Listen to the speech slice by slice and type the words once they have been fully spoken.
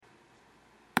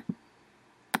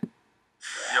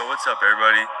What's up,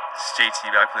 everybody? It's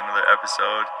JT back with another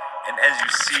episode. And as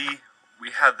you see, we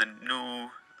have the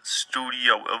new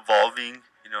studio evolving.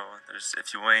 You know, there's if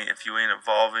you ain't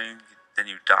evolving, then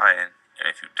you dying. And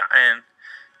if you dying,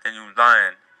 then you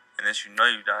lying. And as you know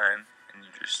you dying, and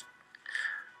you're just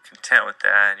content with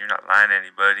that, and you're not lying to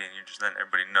anybody, and you're just letting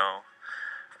everybody know.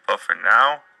 But for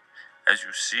now, as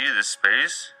you see the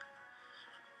space,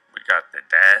 we got the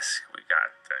desk, we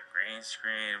got the green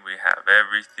screen, we have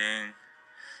everything.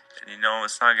 And you know,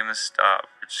 it's not gonna stop.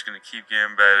 We're just gonna keep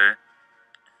getting better.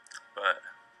 But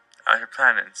out here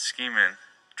planning, scheming,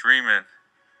 dreaming,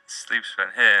 sleep's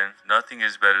been hitting. Nothing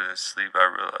is better than sleep, I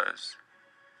realize.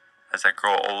 As I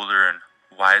grow older and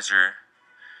wiser,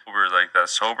 over like that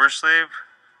sober sleep,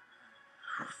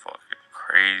 fucking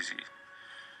crazy.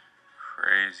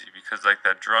 Because like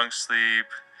that drunk sleep,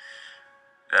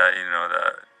 that, you know,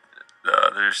 the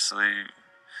other sleep.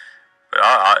 But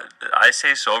I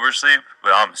say sober sleep,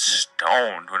 but I'm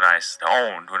stoned when I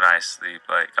sleep.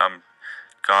 Like I'm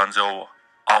Gonzo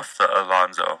off the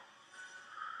Alonzo.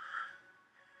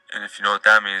 And if you know what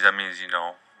that means, you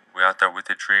know, we out there with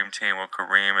the dream team with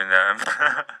Kareem and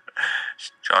them,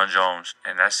 Jon Jones.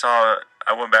 And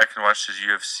I went back and watched his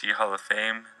UFC Hall of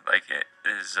Fame, like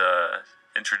his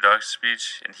introduction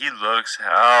speech, and he looks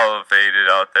elevated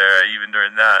out there even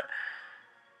during that.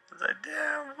 I was like,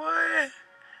 damn, boy.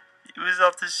 He was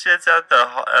off the shits at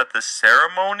the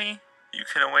ceremony. You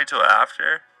couldn't wait till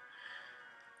after.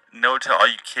 No, to all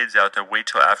you kids out there, wait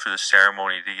till after the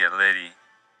ceremony to get litty.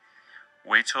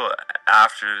 Wait till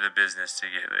after the business to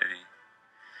get litty.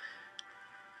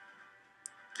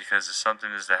 Because if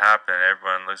something is to happen,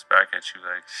 everyone looks back at you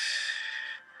like,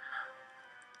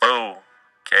 oh,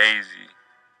 crazy.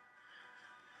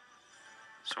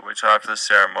 So wait till after the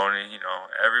ceremony. You know,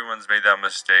 everyone's made that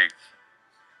mistake.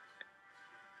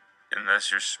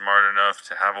 Unless you're smart enough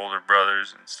to have older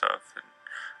brothers and stuff,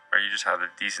 or you just have the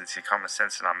decency, common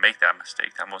sense to not make that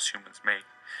mistake that most humans make.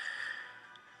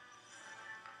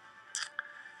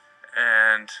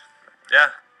 And yeah,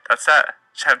 that's that.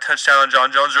 Touchdown on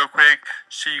Jon Jones real quick.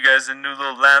 Show you guys a new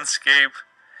little landscape.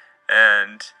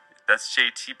 And that's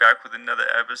JT back with another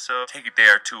episode. Take a day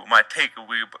or two. It might take a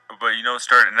week, but you know,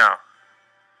 start it now.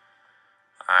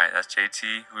 Alright, that's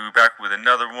JT. We'll be back with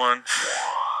another one.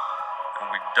 And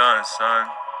we done, son.